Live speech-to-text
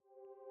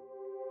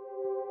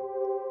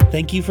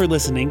Thank you for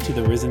listening to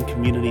the Risen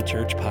Community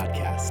Church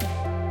podcast.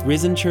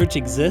 Risen Church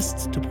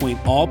exists to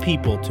point all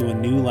people to a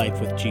new life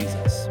with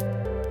Jesus.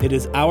 It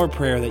is our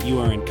prayer that you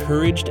are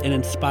encouraged and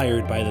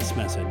inspired by this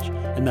message,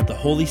 and that the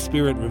Holy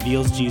Spirit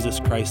reveals Jesus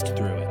Christ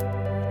through it.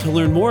 To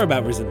learn more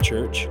about Risen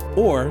Church,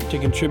 or to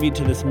contribute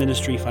to this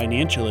ministry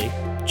financially,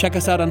 check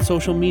us out on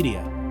social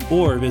media,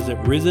 or visit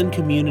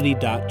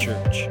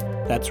risencommunity.church.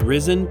 That's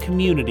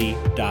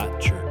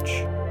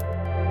risencommunity.church.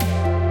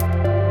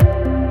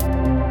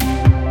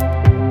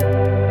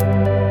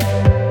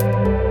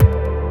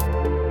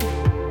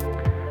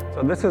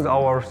 So this is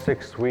our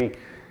 6th week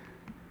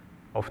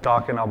of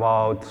talking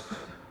about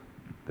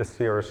the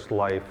serious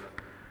life.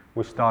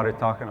 We started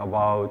talking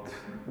about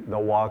the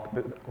walk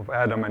of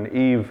Adam and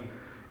Eve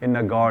in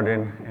the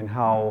garden and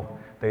how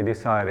they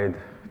decided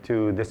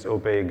to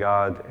disobey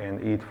God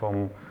and eat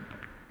from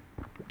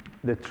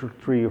the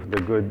tree of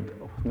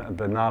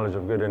the knowledge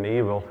of good and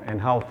evil, and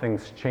how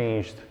things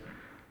changed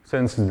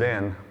since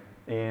then.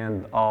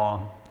 And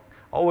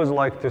I always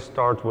like to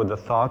start with a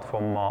thought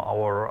from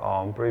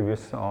our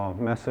previous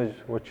message,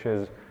 which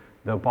is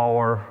the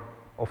power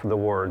of the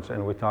words.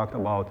 And we talked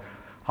about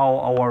how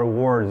our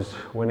words,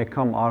 when they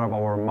come out of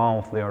our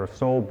mouth, they are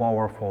so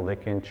powerful. They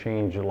can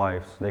change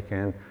lives. They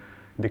can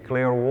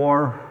declare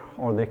war,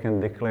 or they can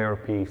declare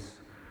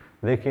peace.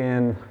 They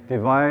can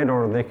divide,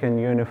 or they can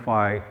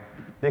unify.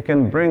 They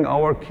can bring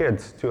our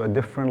kids to a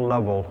different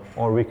level,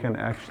 or we can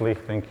actually,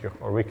 thank you,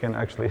 or we can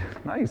actually,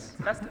 nice.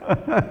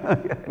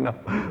 Yeah, no,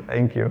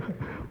 thank you.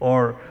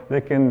 Or they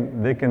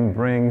can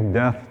bring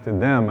death to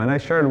them. And I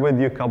shared with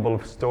you a couple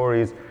of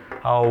stories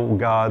how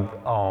God,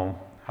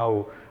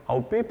 how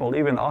people,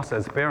 even us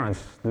as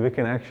parents, we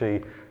can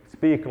actually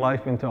speak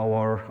life into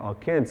our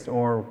kids,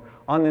 or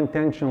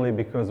unintentionally,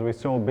 because we're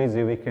so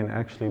busy, we can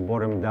actually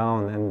put them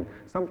down, and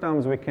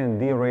sometimes we can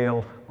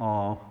derail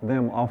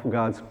them off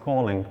God's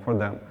calling for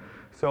them.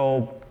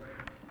 So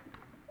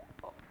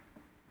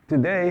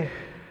today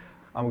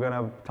I'm going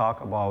to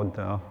talk about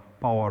the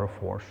power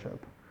of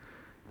worship.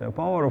 The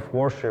power of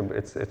worship,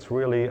 it's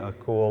really a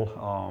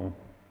cool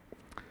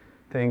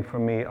thing for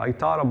me. I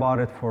thought about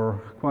it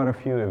for quite a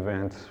few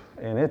events,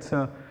 and it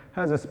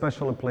has a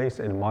special place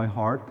in my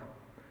heart,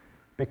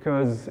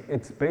 because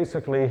it's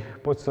basically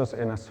puts us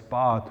in a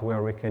spot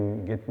where we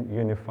can get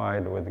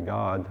unified with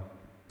God.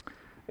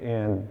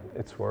 And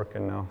it's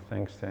working now.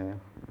 Thanks, Tanya.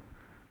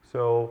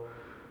 So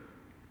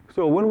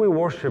when we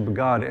worship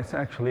God, it's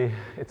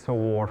a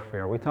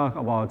warfare. We talk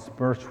about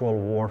spiritual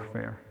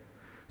warfare.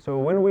 So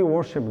when we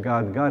worship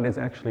God, God is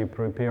actually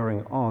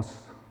preparing us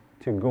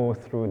to go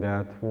through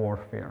that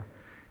warfare.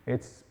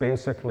 It's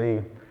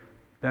basically,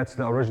 that's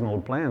the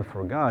original plan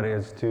for God,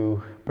 is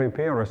to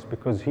prepare us,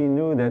 because He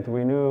knew that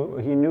we're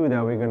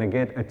going to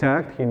get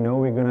attacked. He knew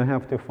we're going to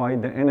have to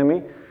fight the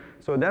enemy.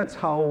 So that's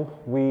how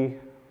we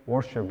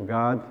worship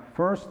God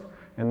first,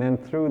 and then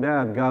through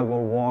that, God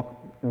will walk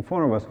in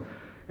front of us.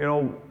 You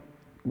know,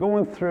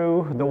 going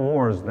through the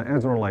wars, the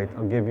Israelites,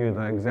 I'll give you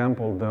the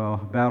example, the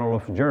Battle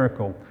of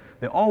Jericho.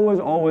 They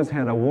always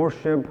had a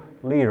worship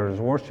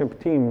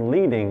team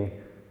leading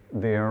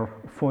their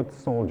foot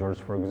soldiers,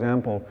 for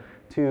example,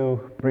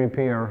 to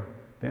prepare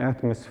the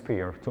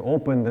atmosphere, to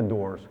open the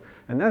doors.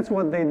 And that's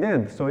what they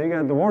did. So you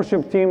got the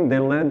worship team, they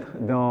led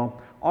the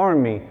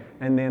army,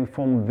 and then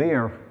from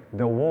there,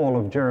 the wall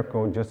of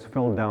Jericho just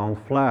fell down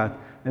flat.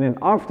 And then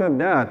after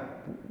that,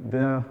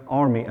 the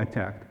army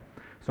attacked.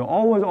 So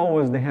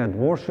always they had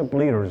worship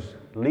leaders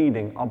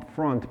leading up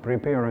front,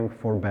 preparing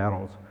for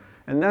battles.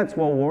 And that's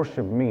what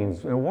worship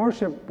means. In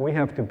worship, we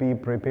have to be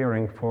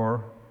preparing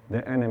for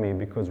the enemy,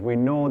 because we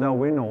know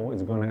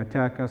it's going to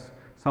attack us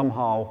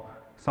somehow,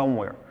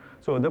 somewhere.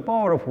 So the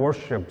power of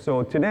worship.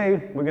 So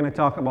today we're going to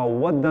talk about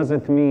what does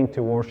it mean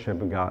to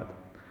worship God.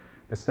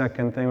 The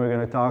second thing we're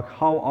going to talk,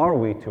 how are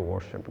we to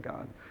worship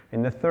God?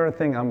 And the third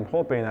thing I'm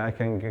hoping I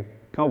can get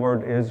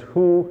covered is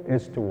who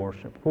is to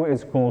worship, who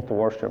is called to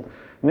worship.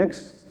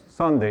 Next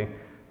Sunday,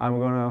 I'm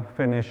going to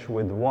finish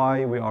with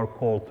why we are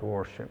called to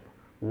worship.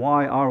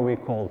 Why are we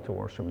called to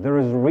worship? There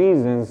is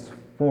reasons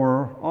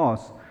for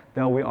us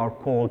that we are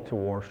called to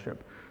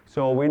worship.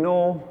 So we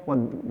know what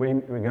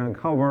we're going to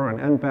cover and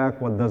unpack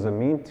what does it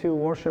mean to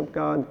worship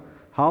God,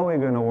 how we're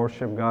going to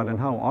worship God, and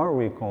how are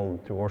we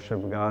called to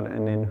worship God,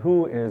 and then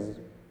who is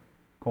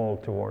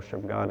called to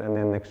worship God, and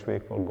then next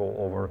week we'll go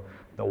over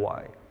the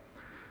why.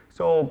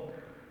 So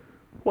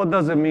what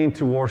does it mean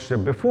to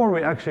worship? Before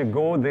we actually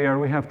go there,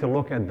 we have to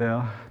look at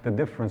the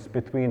difference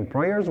between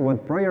prayers,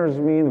 what prayers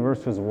mean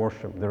versus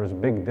worship. There is a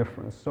big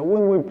difference. So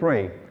when we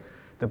pray,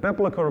 the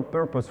biblical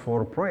purpose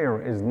for prayer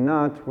is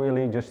not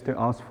really just to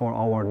ask for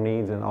our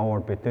needs and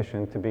our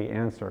petition to be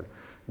answered.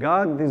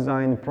 God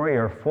designed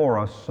prayer for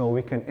us so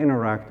we can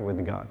interact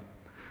with God.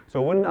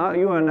 So when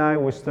you and I,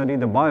 we study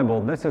the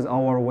Bible, this is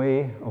our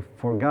way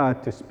for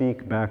God to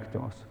speak back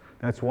to us.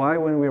 That's why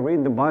when we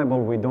read the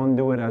Bible, we don't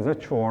do it as a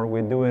chore,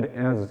 we do it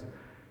as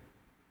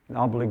an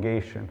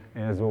obligation,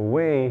 as a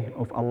way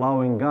of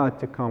allowing God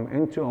to come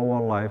into our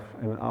life,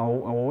 and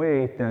a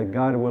way that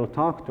God will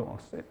talk to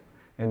us.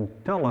 and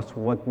tell us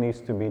what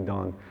needs to be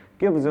done,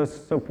 gives us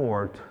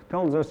support,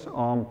 tells us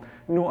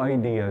new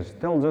ideas,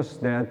 tells us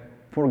that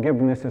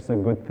forgiveness is a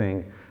good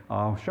thing,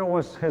 show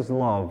us his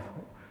love,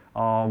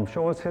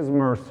 show us his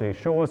mercy,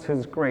 show us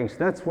his grace.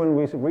 That's when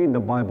we read the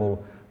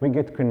Bible, we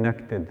get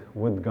connected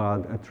with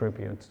God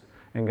attributes.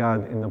 And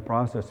God, in the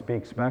process,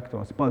 speaks back to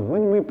us. But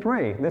when we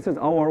pray, this is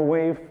our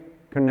way of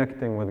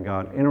connecting with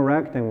God,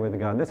 interacting with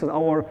God. This is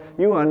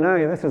you and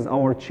I, this is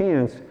our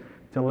chance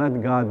to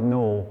let God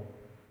know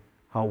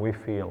how we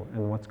feel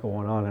and what's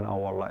going on in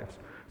our lives.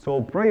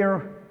 So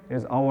prayer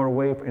is our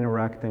way of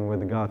interacting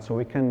with God, so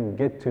we can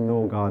get to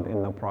know God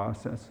in the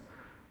process.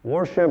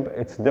 Worship,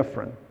 it's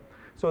different.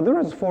 So there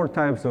is 4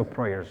 types of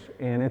prayers,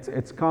 and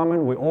it's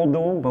common, we all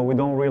do them, but we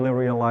don't really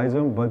realize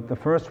them. But the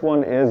first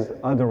one is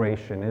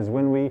adoration, is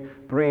when we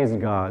praise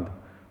God,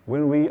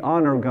 when we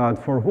honor God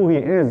for who he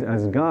is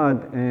as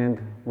God,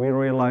 and we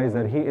realize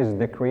that he is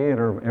the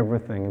creator of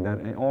everything,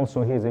 that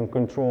also he's in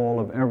control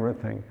of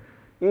everything.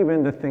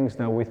 Even the things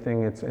that we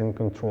think it's in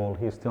control,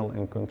 he's still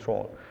in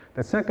control.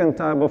 The second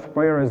type of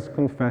prayer is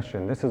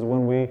confession. This is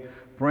when we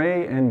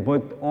pray and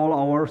put all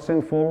our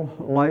sinful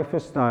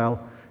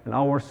lifestyle and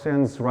our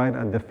sins right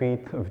at the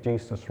feet of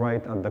Jesus,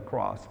 right at the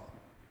cross.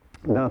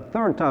 The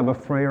third type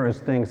of prayer is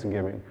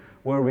thanksgiving,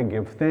 where we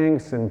give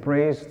thanks and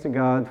praise to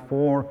God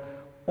for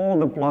all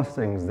the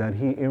blessings that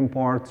he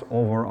imparts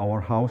over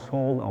our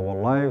household,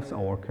 our lives,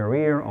 our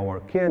career, our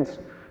kids.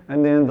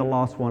 And then the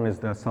last one is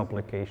the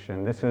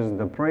supplication. This is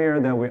the prayer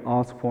that we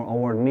ask for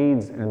our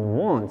needs and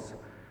wants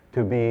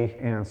to be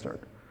answered.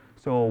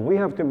 So we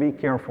have to be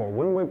careful.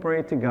 When we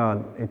pray to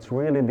God, it's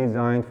really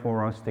designed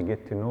for us to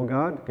get to know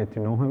God, get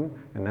to know him,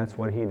 and that's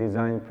what he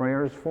designed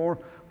prayers for.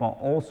 But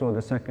also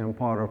the second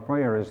part of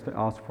prayer is to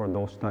ask for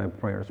those type of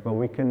prayers. But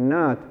we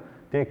cannot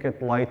take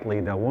it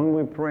lightly that when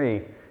we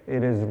pray,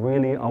 it is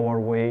really our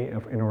way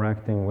of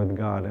interacting with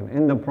God. And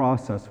in the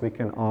process, we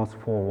can ask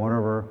for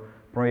whatever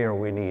prayer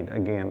we need.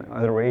 Again,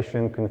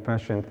 adoration,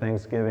 confession,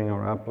 thanksgiving,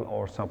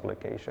 or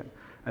supplication.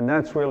 And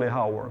that's really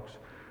how it works.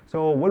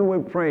 So when we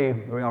pray,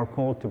 we are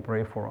called to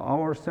pray for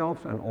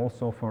ourselves and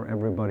also for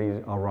everybody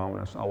around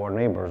us, our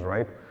neighbors,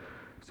 right?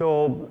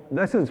 So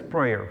this is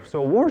prayer.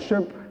 So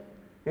worship,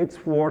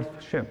 it's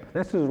worship.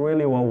 This is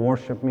really what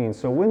worship means.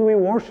 So when we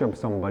worship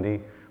somebody,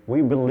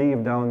 we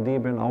believe down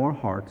deep in our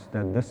hearts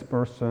that this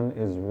person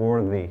is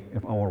worthy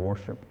of our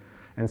worship.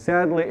 And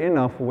sadly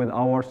enough, with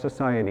our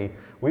society,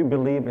 we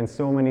believe in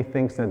so many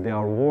things that they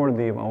are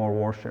worthy of our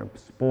worship.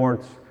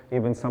 Sports,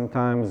 even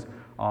sometimes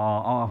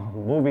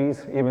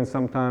movies, even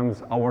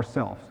sometimes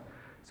ourselves.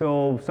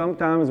 So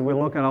sometimes we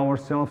look at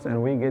ourselves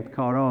and we get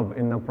caught up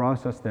in the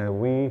process that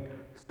we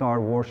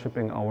start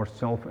worshiping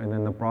ourselves, and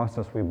in the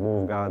process we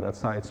move God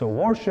aside. So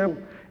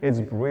worship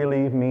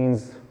really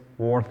means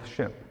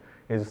worship.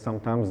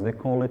 Sometimes they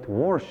call it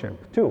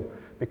worship too,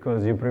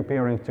 because you're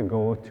preparing to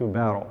go to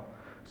battle.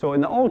 So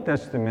in the Old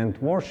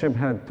Testament, worship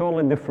had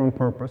totally different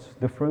purpose,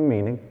 different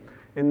meaning.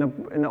 In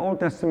the Old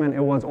Testament, it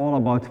was all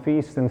about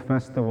feasts and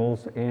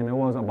festivals, and it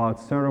was about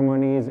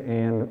ceremonies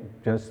and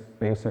just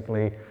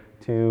basically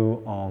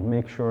to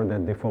make sure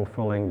that they're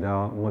fulfilling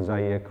the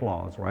Mosaic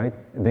laws, right?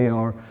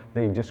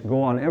 They just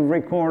go on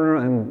every corner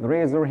and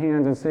raise their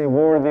hands and say,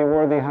 worthy,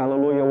 worthy,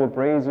 hallelujah, we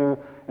praise you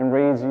and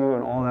raise you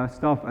and all that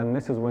stuff. And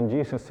this is when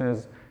Jesus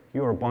says,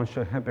 you're a bunch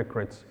of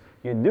hypocrites.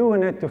 You're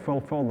doing it to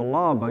fulfill the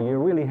law, but you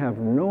really have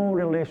no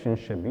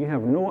relationship. You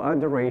have no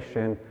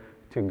adoration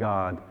to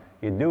God.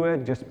 You do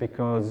it just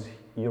because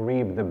you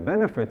reap the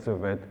benefits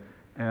of it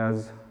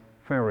as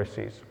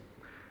Pharisees.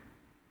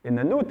 In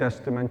the New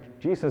Testament,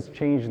 Jesus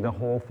changed the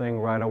whole thing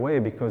right away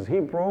because he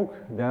broke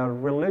the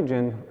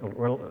religion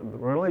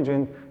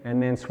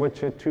and then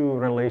switched it to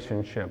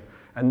relationship.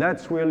 And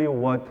that's really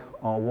what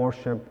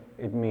worship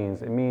it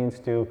means. It means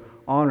to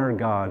honor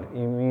God.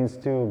 It means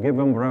to give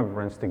him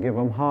reverence, to give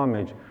him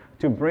homage,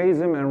 to praise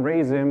him and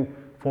raise him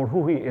for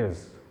who he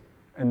is.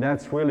 And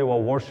that's really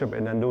what worship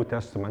in the New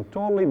Testament,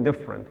 totally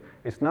different.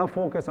 It's not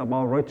focused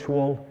about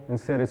ritual.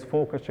 Instead, it's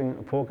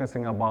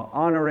focusing about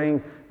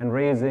honoring and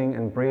raising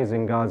and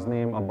praising God's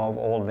name above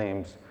all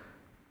names.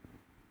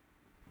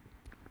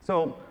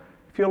 So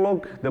if you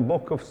look the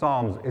book of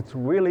Psalms, it's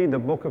really the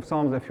book of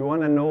Psalms. If you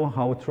want to know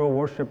how true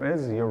worship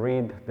is, you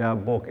read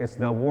that book. It's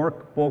the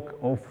workbook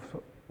of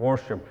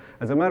worship.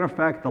 As a matter of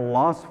fact, the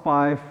last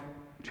 5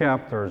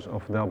 chapters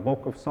of the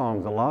book of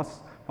Psalms, the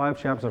last 5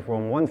 chapters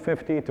from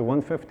 150 to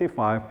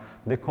 155,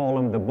 they call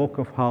them the book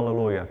of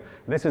Hallelujah.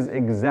 This is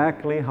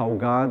exactly how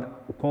God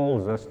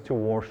calls us to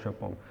worship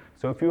him.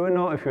 So if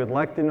you'd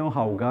like to know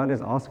how God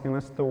is asking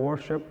us to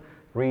worship,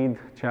 read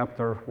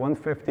chapter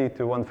 150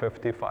 to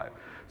 155.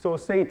 So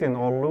Satan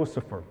or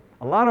Lucifer,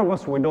 a lot of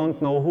us, we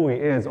don't know who he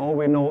is. All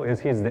we know is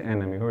he's the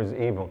enemy, who is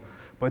evil.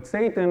 But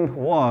Satan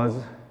was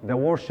the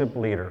worship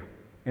leader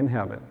in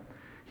heaven.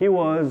 He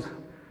was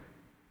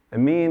a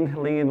mean,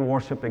 lean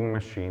worshiping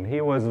machine. He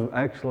was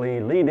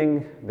actually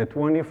leading the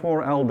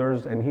 24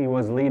 elders, and he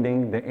was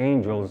leading the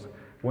angels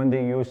when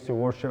they used to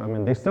worship. I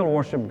mean, they still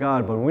worship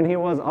God, but when he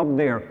was up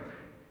there,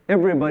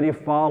 everybody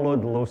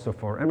followed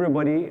Lucifer.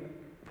 Everybody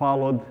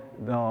followed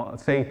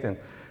Satan.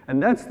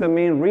 And that's the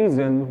main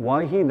reason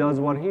why he does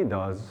what he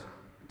does,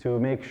 to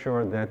make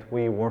sure that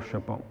we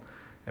worship him.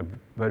 A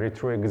very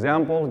true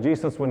example,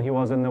 Jesus, when he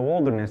was in the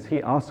wilderness,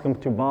 he asked him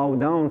to bow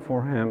down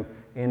for him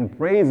and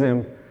praise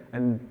him.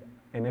 And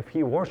if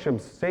he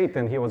worships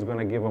Satan, he was going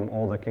to give him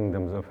all the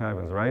kingdoms of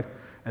heaven, right?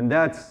 And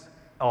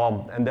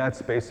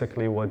that's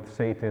basically what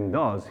Satan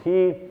does.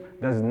 He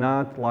does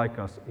not like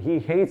us. He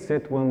hates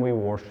it when we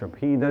worship.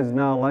 He does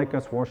not like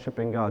us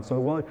worshiping God. So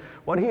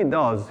what he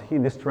does, he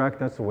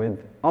distracts us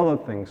with other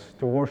things,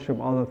 to worship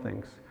other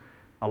things.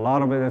 A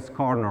lot of it is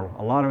carnal.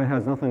 A lot of it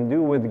has nothing to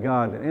do with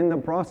God. And in the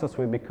process,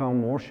 we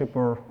become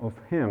worshiper of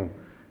him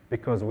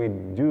because we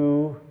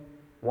do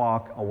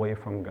walk away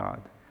from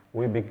God.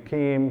 We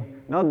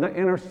became not the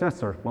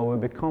intercessor, but we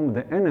become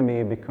the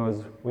enemy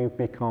because we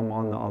become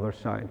on the other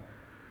side.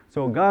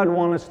 So God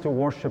wants us to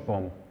worship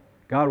him.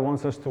 God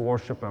wants us to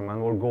worship him,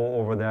 and we'll go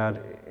over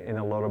that in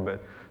a little bit.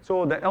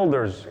 So the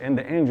elders and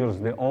the angels,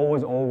 they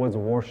always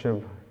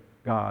worship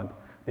God.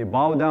 They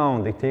bow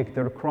down, they take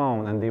their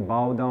crown, and they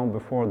bow down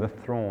before the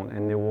throne,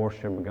 and they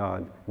worship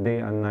God day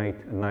and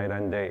night, night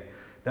and day.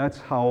 That's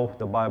how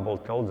the Bible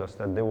tells us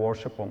that they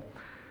worship him.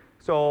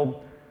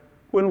 So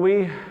when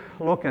we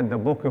look at the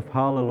book of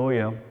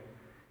Hallelujah,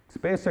 it's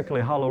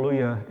basically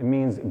hallelujah, it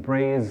means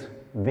praise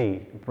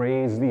thee,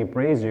 praise thee,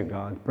 praise you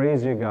God,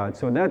 praise you God.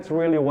 So that's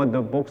really what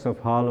the books of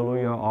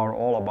Hallelujah are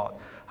all about.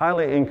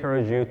 Highly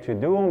encourage you to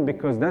do them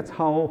because that's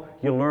how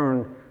you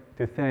learn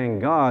to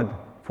thank God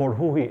for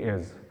who he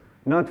is,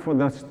 not for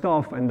the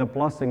stuff and the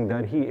blessing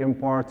that he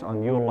imparts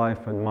on your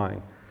life and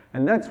mine.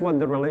 And that's what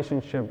the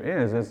relationship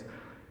is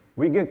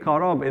we get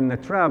caught up in the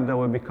trap that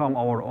we become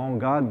our own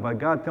God, but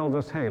God tells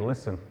us, hey,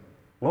 listen,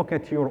 look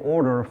at your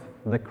order of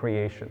the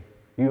creation.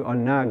 You are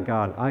not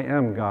God, I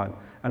am God.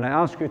 And I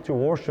ask you to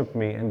worship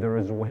me, and there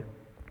is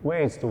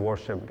ways to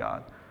worship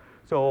God.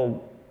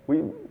 So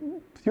a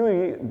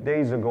few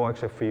days ago,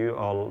 actually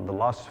the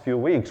last few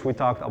weeks, we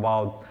talked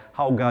about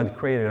how God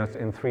created us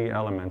in three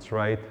elements,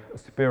 right?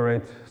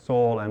 Spirit,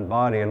 soul, and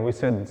body. And we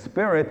said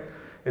spirit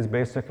is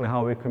basically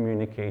how we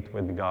communicate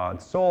with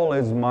God. Soul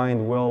is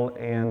mind, will,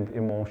 and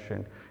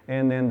emotion.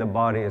 And then the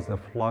body is the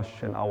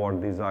flesh and our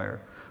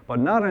desire. But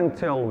not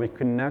until we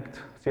connect.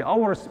 See,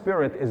 our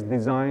spirit is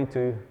designed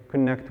to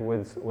connect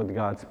with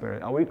God's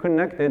spirit. Are we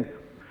connected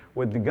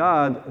with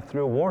God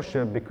through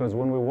worship? Because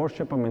when we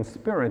worship him in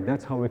spirit,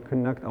 that's how we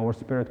connect, our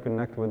spirit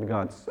connect with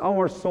God.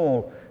 Our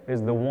soul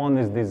is the one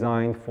is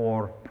designed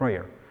for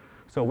prayer.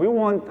 So we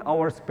want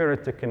our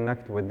spirit to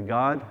connect with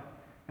God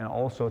and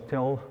also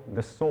tell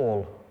the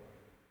soul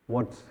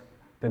what's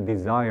the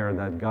desire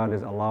that God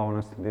is allowing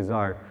us to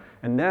desire.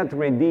 And that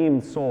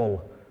redeemed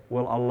soul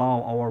will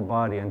allow our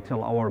body and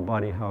tell our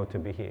body how to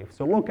behave.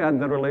 So look at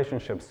the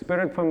relationship,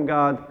 spirit from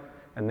God,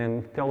 and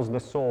then tells the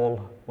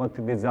soul what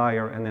to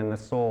desire, and then the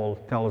soul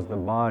tells the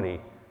body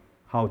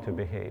how to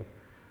behave.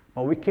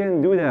 But we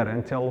can't do that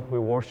until we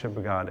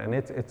worship God, and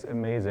it's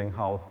amazing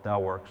how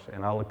that works,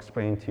 and I'll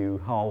explain to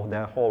you how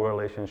that whole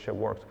relationship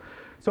works.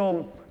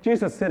 So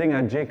Jesus sitting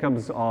at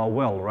Jacob's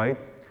well, right?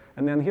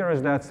 And then here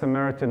is that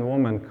Samaritan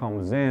woman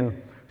comes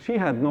in. She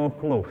had no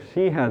clue.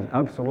 She had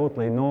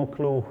absolutely no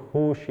clue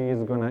who she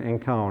is going to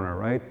encounter,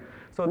 right?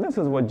 So this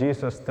is what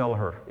Jesus tells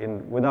her,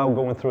 without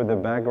going through the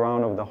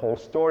background of the whole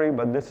story,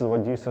 but this is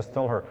what Jesus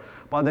tells her.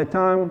 But the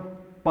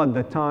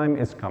time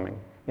is coming.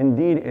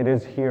 Indeed, it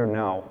is here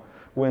now,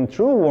 when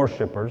true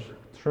worshipers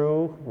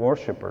will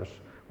worship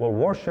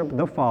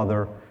the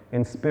Father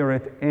in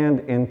spirit and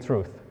in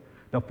truth.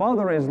 The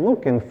Father is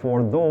looking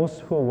for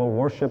those who will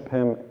worship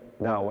him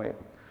that way.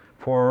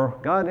 For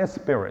God is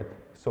spirit.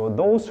 So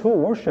those who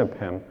worship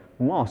him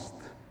must,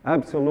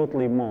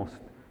 absolutely must,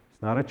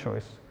 it's not a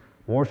choice,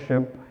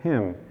 worship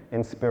him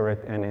in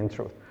spirit and in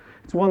truth.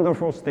 It's a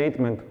wonderful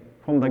statement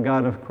from the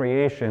God of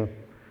creation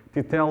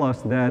to tell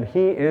us that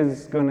he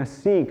is going to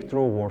seek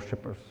true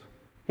worshipers.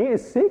 He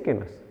is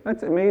seeking us.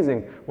 That's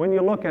amazing. When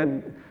you look at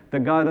the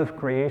God of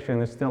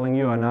creation is telling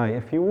you and I,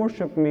 if you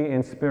worship me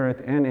in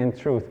spirit and in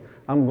truth,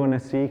 I'm going to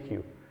seek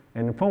you.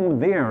 And from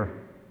there,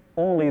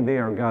 only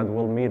there, God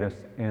will meet us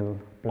and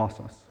bless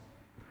us.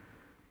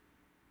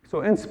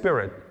 So in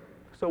spirit,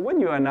 so when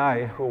you and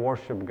I who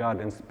worship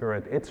God in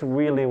spirit, it's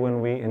really when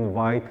we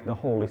invite the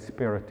Holy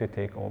Spirit to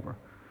take over.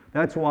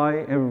 That's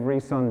why every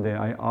Sunday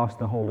I ask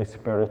the Holy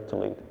Spirit to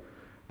lead.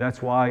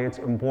 That's why it's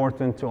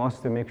important to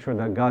us to make sure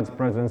that God's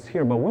presence is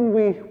here. But when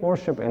we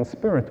worship in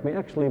spirit, we're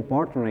actually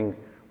partnering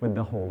with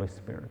the Holy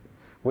Spirit.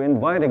 We're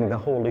inviting the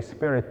Holy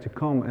Spirit to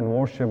come and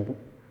worship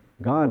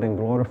God and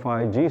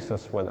glorify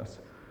Jesus with us.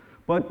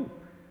 But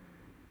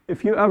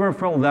if you ever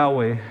felt that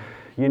way,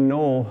 you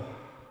know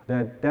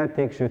that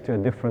takes you to a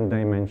different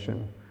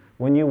dimension.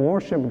 When you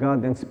worship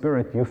God in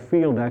spirit, you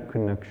feel that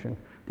connection.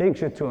 It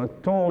takes you to a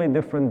totally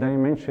different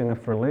dimension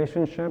of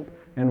relationship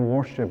and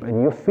worship,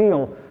 and you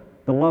feel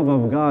the love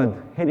of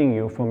God hitting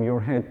you from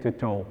your head to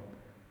toe.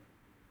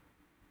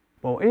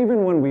 But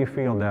even when we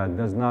feel that, it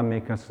does not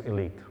make us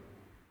elite.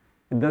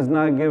 It does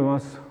not give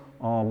us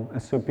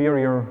a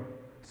superior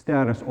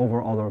status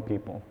over other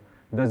people.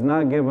 does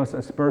not give us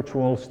a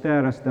spiritual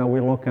status that we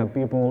look at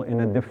people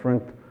in a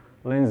different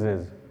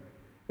lenses.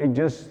 It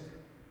just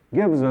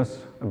gives us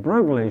a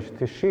privilege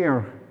to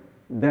share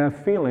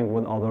that feeling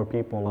with other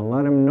people and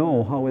let them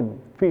know how it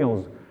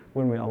feels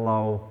when we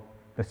allow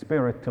the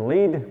Spirit to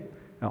lead,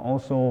 and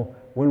also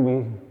when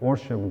we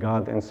worship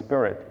God in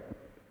spirit.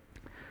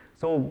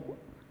 So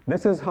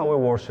this is how we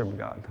worship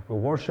God. We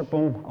worship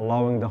Him,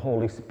 allowing the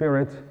Holy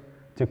Spirit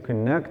to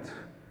connect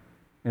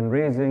in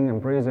raising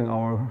and praising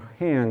our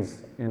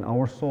hands and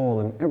our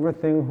soul and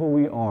everything who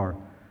we are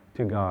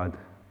to God,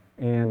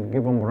 and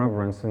give Him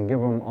reverence and give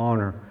Him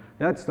honor.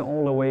 That's the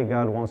only way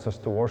God wants us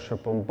to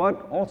worship Him,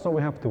 but also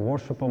we have to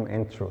worship Him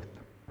in truth.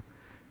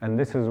 And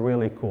this is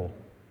really cool.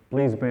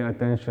 Please pay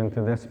attention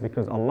to this,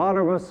 because a lot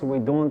of us, we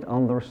don't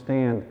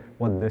understand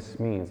what this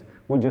means.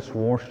 We just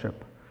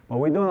worship. But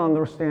we don't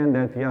understand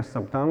that, yes,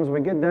 sometimes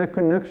we get that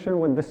connection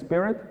with the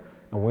Spirit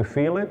and we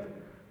feel it,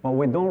 but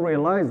we don't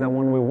realize that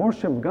when we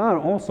worship God,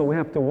 also we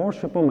have to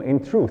worship Him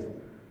in truth.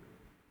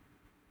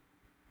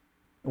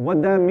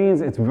 What that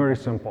means, it's very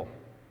simple.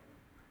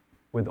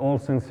 With all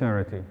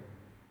sincerity.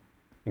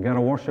 You got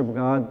to worship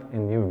God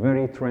and you're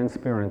very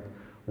transparent.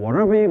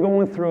 Whatever you're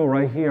going through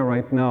right here,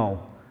 right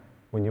now,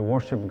 when you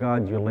worship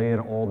God, you lay it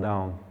all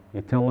down.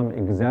 You tell Him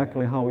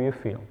exactly how you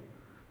feel.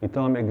 You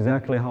tell Him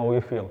exactly how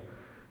you feel.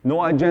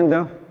 No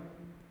agenda.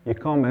 You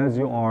come as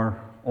you are.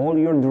 All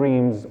your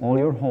dreams, all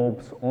your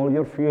hopes, all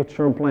your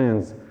future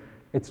plans,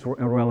 it's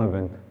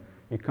irrelevant.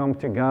 You come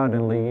to God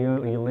and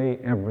you lay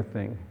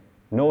everything.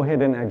 No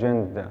hidden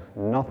agenda.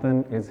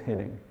 Nothing is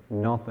hidden.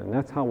 Nothing.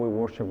 That's how we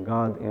worship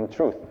God in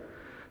truth.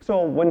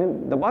 So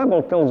when the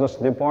Bible tells us,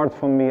 depart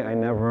from me, I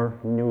never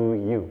knew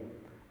you.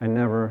 I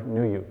never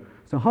knew you.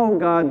 So how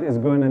God is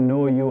going to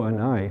know you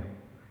and I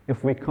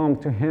if we come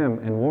to Him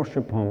and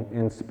worship Him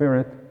in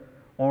spirit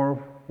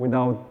or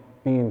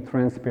without being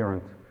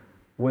transparent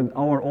with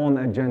our own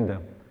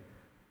agenda?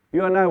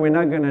 You and I, we're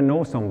not going to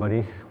know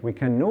somebody. We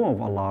can know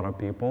of a lot of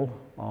people.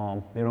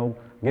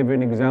 Give you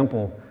an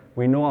example.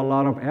 We know a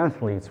lot of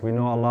athletes. We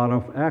know a lot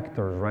of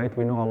actors, right?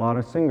 We know a lot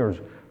of singers.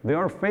 They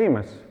are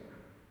famous.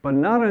 But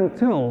not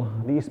until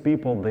these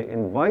people, they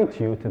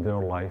invite you to their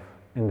life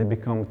and they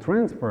become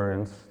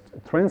transparent,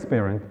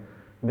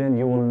 then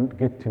you will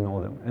get to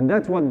know them. And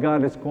that's what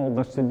God has called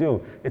us to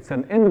do. It's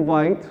an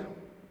invite.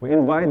 We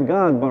invite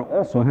God, but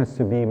also has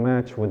to be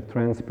matched with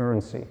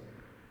transparency.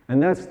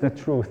 And that's the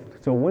truth.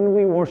 So when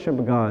we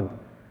worship God,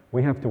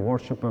 we have to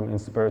worship Him in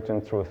spirit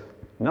and truth.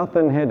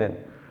 Nothing hidden.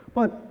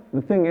 But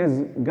the thing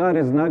is, God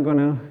is not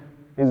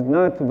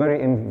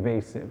very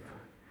invasive.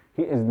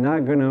 He is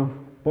not going to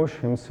push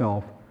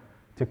Himself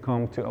to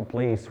come to a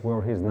place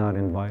where He's not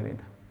invited.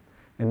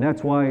 And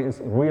that's why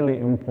it's really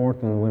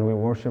important when we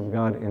worship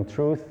God in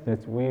truth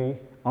that we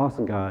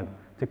ask God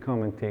to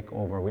come and take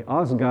over. We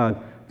ask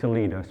God to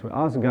lead us. We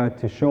ask God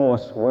to show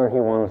us where He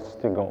wants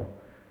to go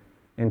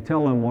and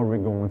tell Him what we're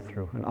going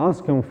through, and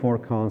ask Him for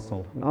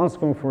counsel, and ask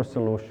Him for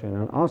solution,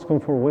 and ask Him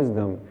for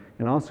wisdom,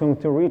 and ask Him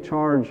to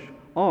recharge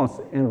us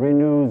and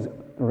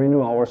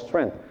renew our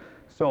strength.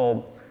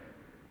 So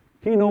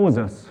He knows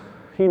us.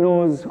 He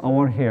knows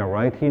our hair,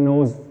 right? He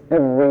knows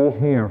every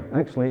hair.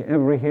 Actually,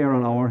 every hair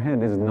on our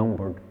head is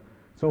numbered.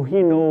 So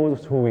He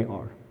knows who we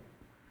are.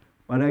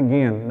 But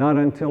again, not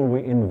until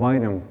we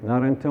invite Him,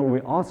 not until we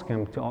ask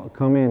Him to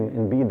come in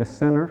and be the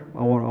center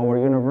of our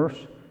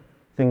universe,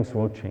 things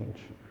will change.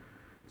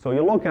 So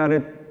you look at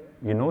it,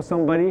 you know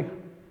somebody,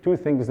 two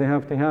things they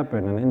have to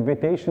happen. An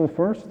invitation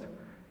first,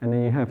 and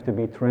then you have to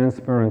be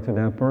transparent to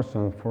that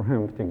person for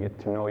him to get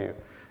to know you.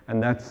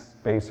 And that's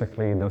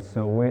basically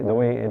the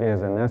way it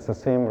is, and that's the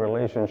same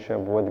relationship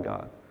with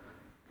God.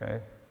 Okay?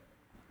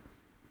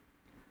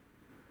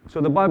 So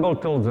the Bible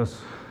tells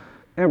us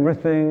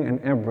everything and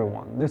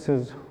everyone. This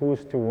is who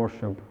is to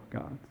worship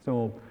God.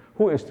 So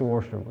who is to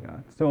worship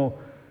God? So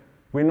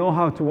we know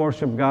how to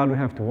worship God. We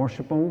have to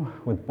worship Him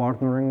with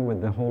partnering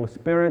with the Holy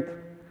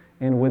Spirit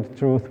and with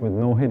truth, with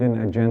no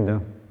hidden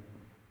agenda,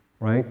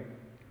 right?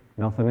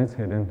 Nothing is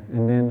hidden.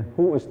 And then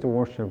who is to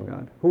worship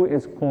God? Who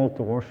is called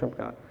to worship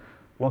God?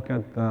 Look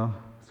at the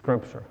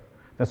Scripture.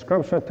 The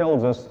Scripture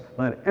tells us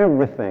that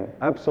everything,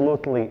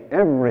 absolutely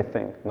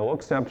everything, no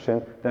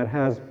exception, that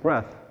has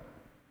breath,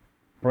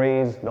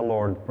 praise the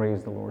Lord,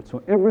 praise the Lord.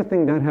 So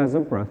everything that has a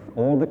breath,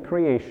 all the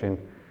creation,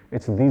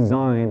 it's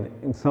designed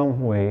in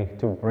some way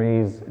to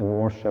praise and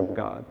worship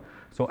God.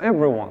 So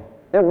everyone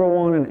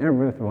and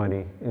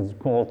everybody is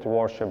called to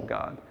worship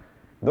God.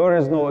 There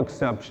is no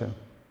exception.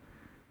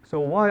 So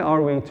why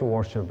are we to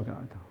worship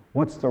God?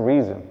 What's the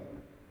reason?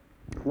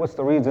 What's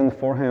the reason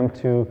for Him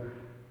to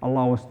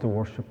allow us to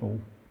worship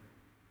Him?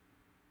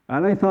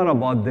 And I thought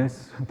about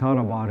this, thought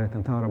about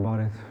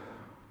it.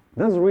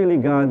 Does really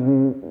God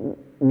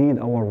need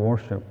our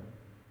worship?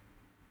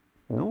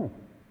 No,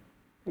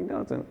 He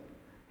doesn't.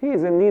 He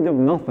is in need of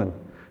nothing.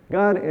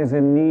 God is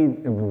in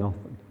need of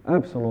nothing,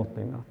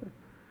 absolutely nothing.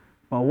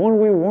 But when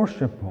we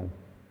worship Him,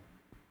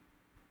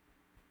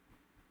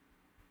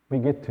 we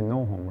get to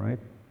know Him, right?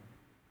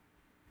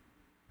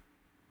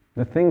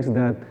 The things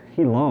that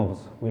He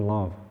loves, we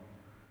love.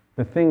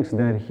 The things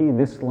that he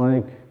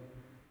dislikes,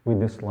 we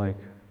dislike.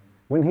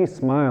 When he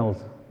smiles,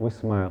 we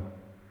smile.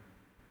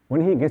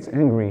 When he gets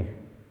angry,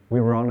 we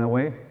run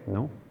away?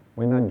 No,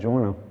 we're not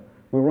Jonah.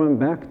 We run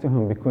back to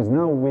him because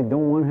now we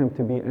don't want him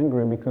to be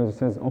angry because he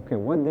says, okay,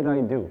 what did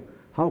I do?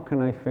 How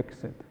can I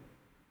fix it?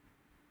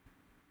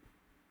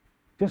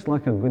 Just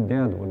like a good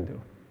dad would do.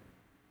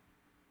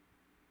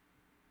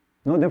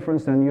 No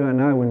difference than you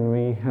and I when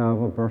we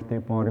have a birthday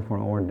party for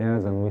our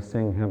dads and we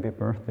sing happy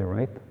birthday,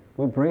 right?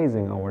 We're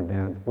praising our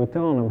dad. We're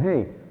telling him,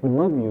 hey, we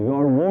love you, you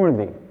are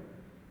worthy.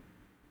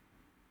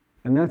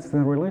 And that's the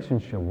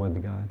relationship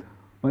with God.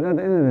 But at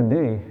the end of the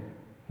day,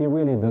 he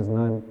really does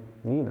not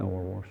need our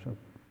worship.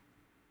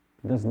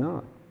 Does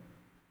not.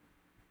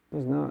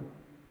 Does not.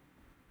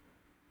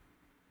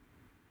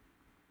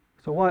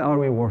 So why are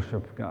we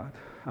worship God?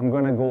 I'm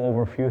going to go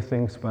over a few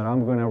things, but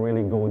I'm going to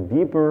really go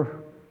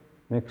deeper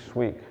next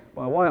week.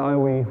 But why are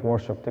we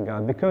worship to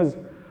God? Because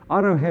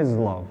out of his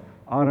love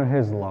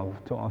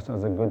to us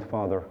as a good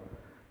father,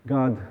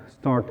 God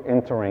start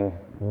entering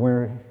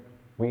where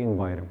we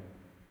invite him.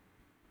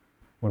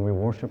 When we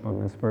worship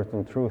him in spirit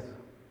and truth,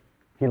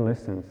 he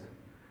listens.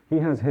 He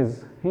has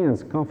his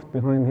hands cuffed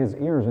behind his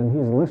ears and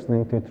he's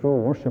listening to true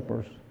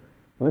worshipers.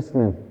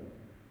 Listening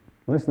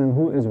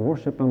who is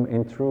worshiping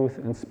in truth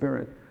and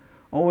spirit.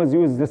 I always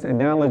use this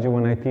analogy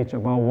when I teach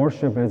about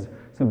worship. It's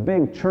a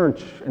big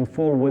church and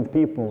full with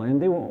people, and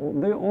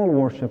they're all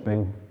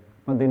worshiping,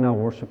 but they're not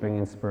worshiping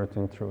in spirit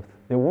and truth.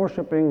 They're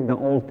worshiping the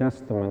Old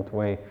Testament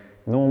way,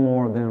 no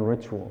more than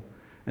ritual.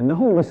 And the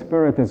Holy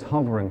Spirit is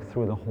hovering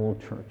through the whole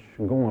church,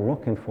 going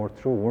looking for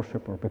true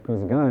worshiper,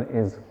 because God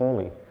is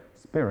Holy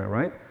Spirit,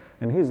 right?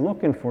 And he's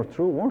looking for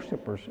true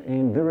worshipers,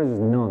 and there is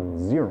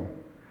none, zero,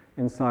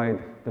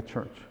 inside the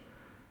church.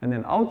 And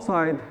then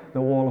outside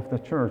the wall of the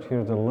church,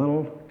 here's a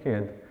little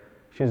kid.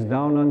 She's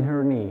down on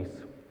her knees,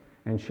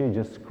 and she's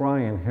just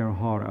crying her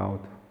heart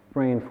out,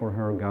 praying for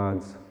her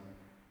God's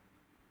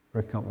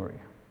recovery.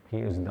 He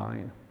is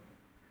dying.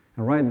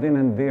 And right then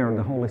and there,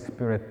 the Holy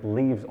Spirit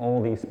leaves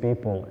all these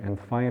people and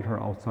finds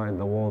her outside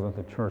the walls of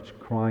the church,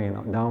 crying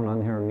down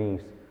on her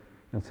knees,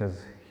 and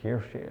says,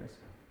 here she is.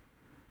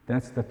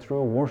 That's the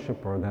true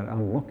worshiper that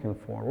I'm looking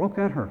for. Look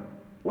at her.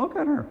 Look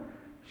at her.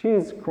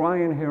 She's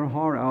crying her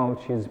heart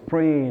out. She's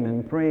praying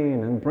and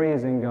praying and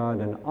praising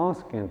God and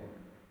asking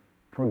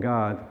for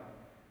God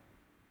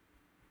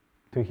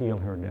to heal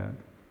her dad.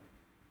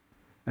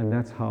 And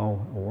that's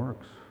how it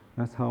works.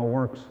 That's how it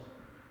works.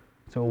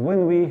 So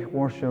when we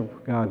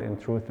worship God in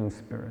truth and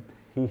spirit,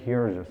 he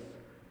hears us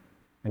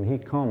and he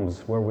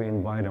comes where we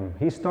invite him.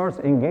 He starts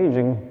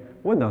engaging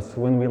with us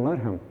when we let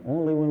him,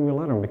 only when we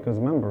let him, because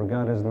remember,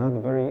 God is not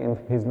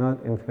he's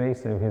not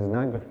invasive.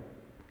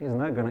 He's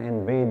not going to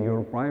invade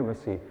your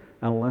privacy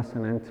unless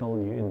and until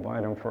you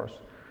invite him first.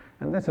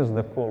 And this is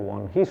the cool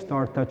one. He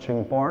starts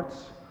touching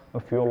parts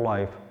of your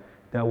life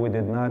that we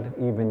did not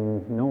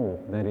even know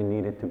that it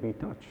needed to be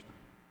touched.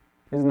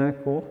 Isn't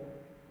that cool?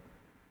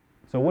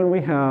 So when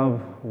we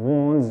have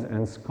wounds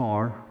and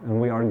scar and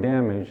we are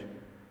damaged,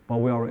 but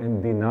we are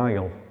in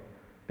denial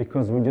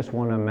because we just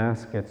want to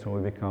mask it so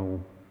we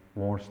become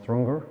more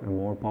stronger and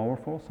more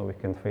powerful so we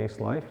can face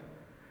life.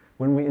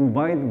 When we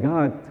invite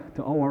God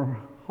to our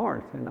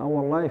heart and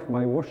our life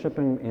by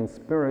worshiping in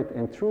spirit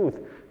and truth,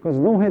 because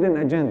no hidden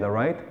agenda,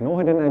 right? No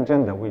hidden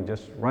agenda. We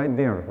just right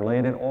there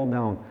laid it all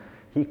down.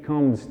 He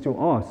comes to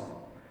us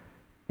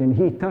and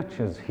he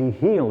touches, he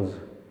heals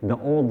the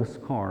old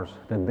scars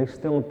that they're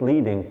still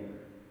bleeding,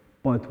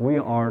 but we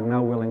are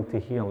not willing to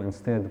heal.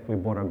 Instead, we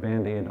put a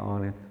Band-Aid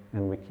on it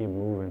and we keep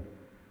moving.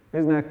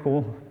 Isn't that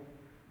cool?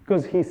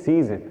 Because he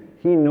sees it,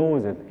 he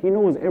knows it, he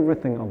knows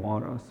everything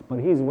about us, but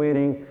he's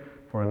waiting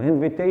for an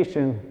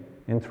invitation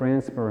in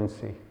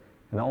transparency.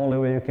 And the only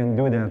way you can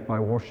do that by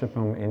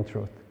worshiping him in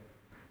truth.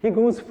 He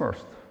goes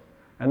first,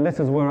 and this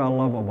is where I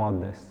love about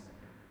this.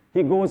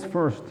 He goes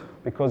first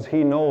because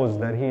he knows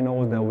that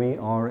we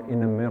are in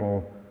the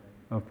middle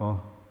of a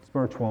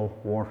spiritual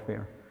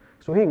warfare.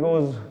 So he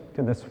goes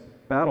to this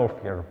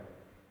battlefield,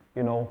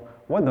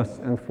 with us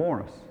and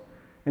for us.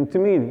 And to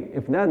me,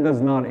 if that does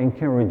not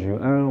encourage you,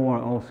 I don't know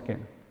what else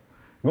can.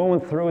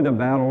 Going through the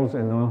battles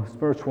and the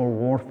spiritual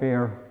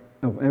warfare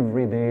of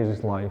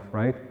everyday's life,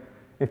 right?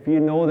 If you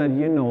know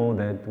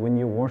that when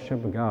you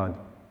worship God,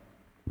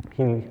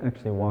 he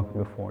actually walks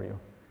before you.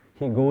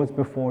 He goes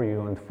before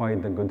you and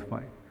fight the good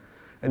fight.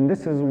 And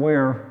this is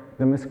where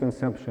the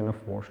misconception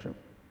of worship.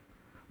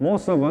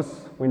 Most of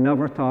us, we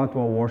never thought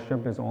what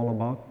worship is all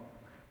about.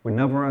 We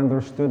never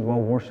understood what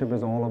worship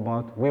is all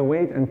about. We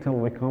wait until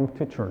we come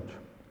to church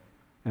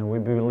and we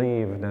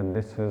believe that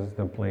this is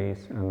the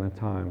place and the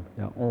time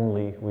that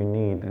only we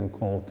need and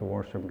called to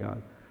worship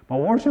God. But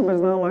worship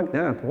is not like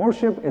that.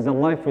 Worship is a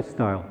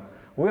lifestyle.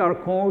 We are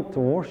called to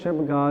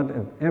worship God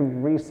at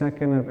every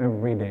second of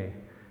every day.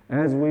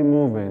 As we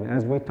move in,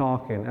 as we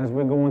talk in, as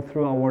we're going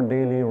through our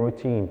daily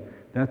routine,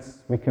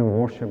 we can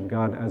worship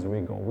God as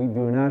we go. We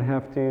do not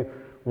have to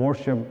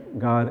worship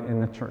God in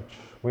the church.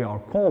 We are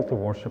called to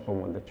worship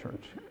Him with the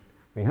church.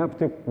 We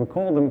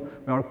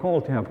are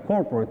called to have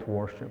corporate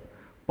worship.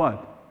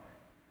 But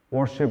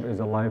Worship is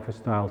a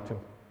lifestyle too.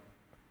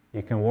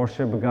 You can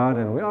worship God,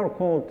 and we are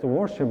called to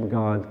worship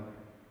God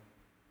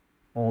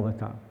all the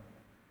time.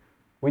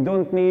 We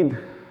don't need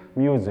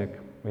music.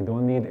 We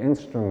don't need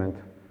instrument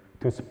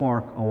to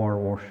spark our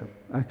worship.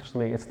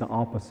 Actually, it's the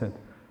opposite.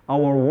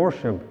 Our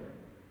worship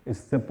is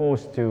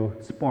supposed to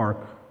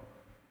spark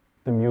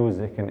the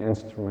music and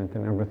instrument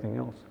and everything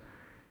else.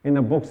 In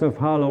the books of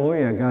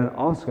Hallelujah, God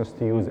asks us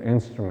to use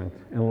instrument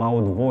and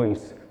loud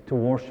voice to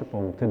worship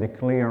Him, to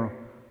declare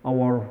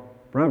our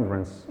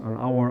reverence and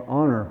our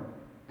honor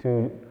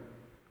to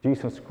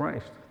Jesus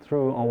Christ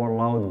through our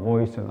loud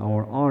voice and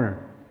our honor.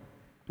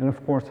 And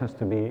of course, has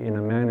to be in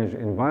a managed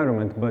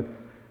environment, but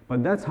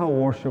that's how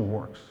worship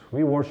works.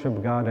 We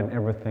worship God in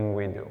everything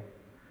we do.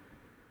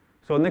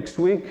 So next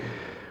week,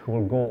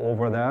 we'll go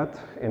over that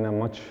in a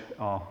much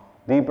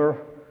deeper,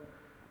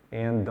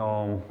 and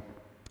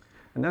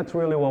that's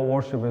really what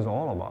worship is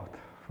all about.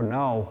 For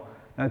now,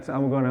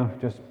 I'm going to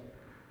just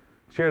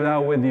share that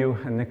with you,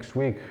 and next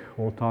week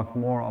we'll talk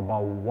more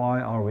about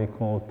why are we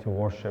called to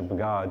worship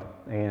God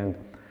and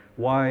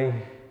why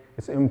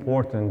it's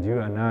important, you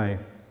and I,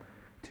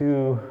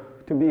 to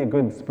be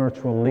good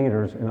spiritual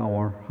leaders in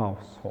our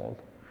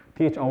household.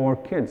 Teach our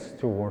kids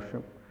to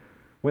worship.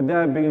 With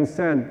that being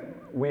said,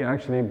 we're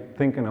actually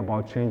thinking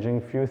about changing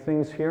a few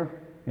things here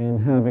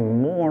and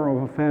having more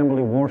of a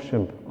family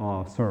worship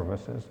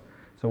services.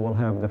 So we'll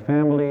have the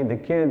family, the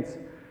kids,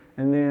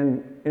 and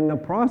then in the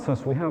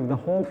process, we have the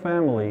whole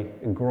family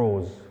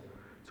grows.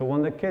 So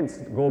when the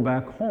kids go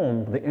back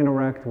home, they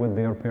interact with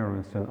their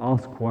parents and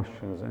ask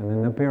questions. And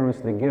then the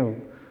parents, they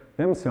give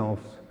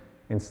themselves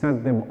and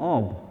set them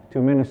up to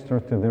minister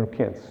to their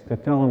kids, to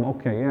tell them,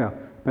 okay, yeah,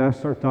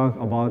 Pastor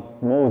talked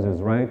about Moses,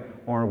 right?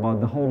 Or about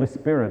the Holy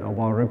Spirit,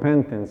 about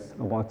repentance,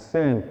 about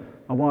sin,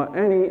 about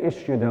any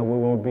issue that we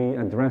will be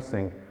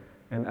addressing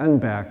and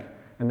unpack.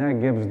 And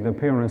that gives the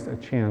parents a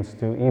chance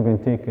to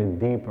even take it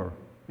deeper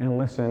and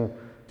listen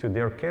to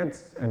their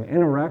kids and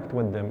interact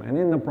with them. And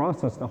in the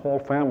process, the whole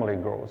family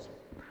grows.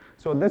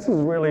 So this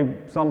is really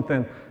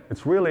something,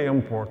 it's really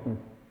important.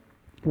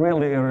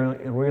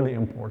 Really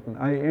important.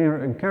 I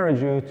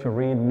encourage you to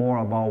read more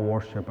about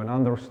worship and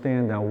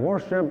understand that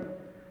worship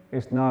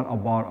is not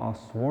about us.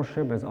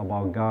 Worship is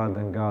about God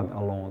and God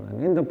alone.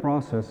 And in the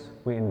process,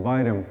 we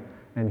invite Him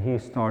and He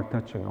starts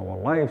touching our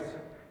lives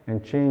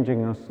and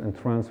changing us and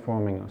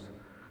transforming us.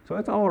 So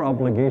it's our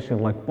obligation,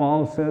 like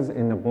Paul says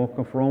in the book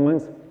of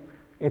Romans,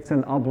 it's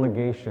an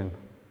obligation.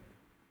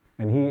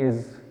 And he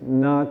is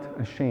not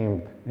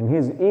ashamed, and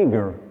he's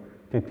eager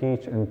to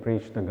teach and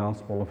preach the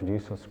gospel of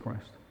Jesus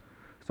Christ.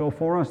 So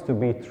for us to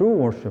be true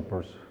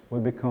worshipers, we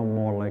become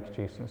more like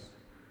Jesus.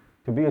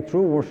 To be a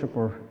true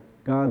worshiper,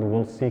 God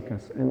will seek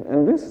us.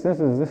 And this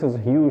is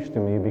huge to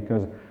me,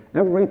 because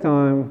every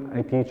time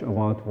I teach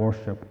about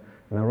worship,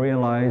 and I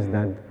realize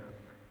that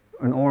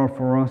in order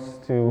for us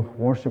to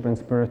worship in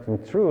spirit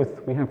and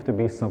truth, we have to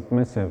be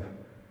submissive.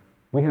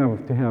 We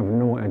have to have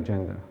no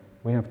agenda.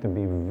 We have to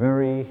be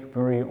very,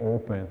 very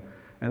open.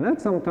 And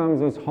that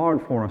sometimes is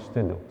hard for us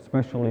to do,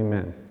 especially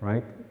men,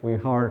 right? We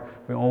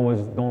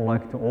always don't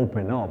like to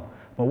open up.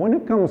 But when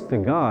it comes to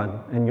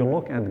God, and you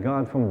look at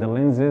God from the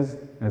lenses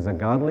as a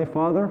godly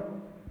father,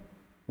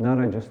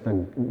 not just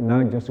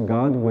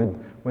God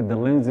with the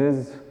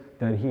lenses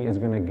that He is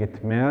going to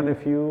get mad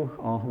if you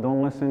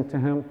don't listen to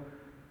Him,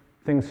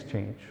 things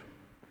change.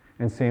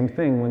 And same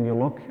thing when you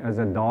look as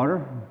a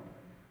daughter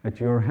at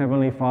your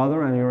Heavenly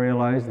Father and you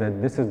realize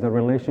that this is the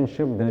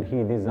relationship that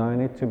He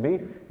designed it to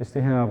be, is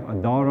to have a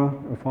daughter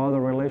and father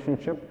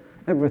relationship,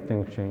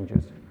 everything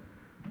changes.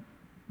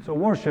 So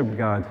worship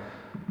God,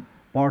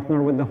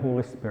 partner with the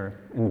Holy Spirit,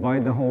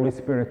 invite the Holy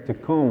Spirit to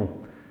come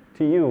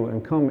to you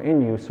and come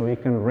in you so you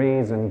can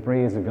raise and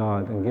praise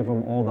God and give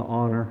Him all the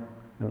honor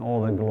and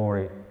all the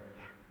glory.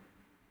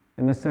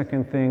 And the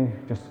second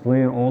thing, just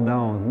lay it all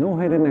down. No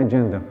hidden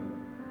agenda.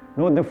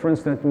 No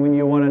difference that when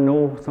you want to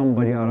know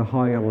somebody at a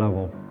higher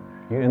level,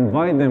 you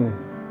invite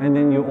them and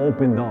then you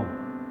open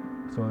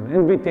them. So an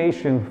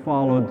invitation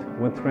followed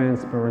with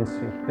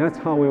transparency. That's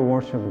how we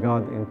worship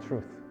God in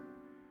truth.